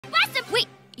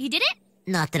You did it?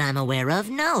 Not that I'm aware of,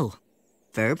 no.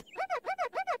 Ferb?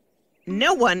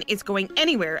 No one is going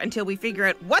anywhere until we figure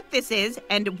out what this is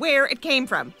and where it came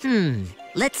from.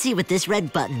 Let's see what this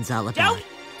red button's all about. Don't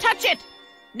touch it!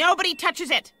 Nobody touches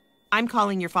it! I'm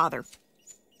calling your father.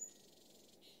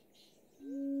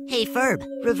 Hey, Ferb,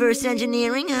 reverse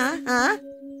engineering, huh?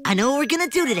 I know what we're gonna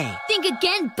do today. Think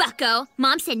again, bucko.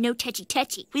 Mom said no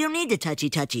touchy-touchy. We don't need the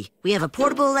touchy-touchy. We have a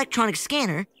portable electronic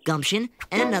scanner, Gumption,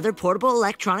 and another portable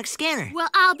electronic scanner. Well,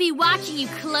 I'll be watching you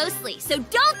closely, so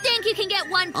don't think you can get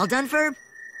one. All done, Ferb?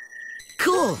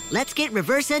 Cool, let's get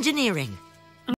reverse engineering.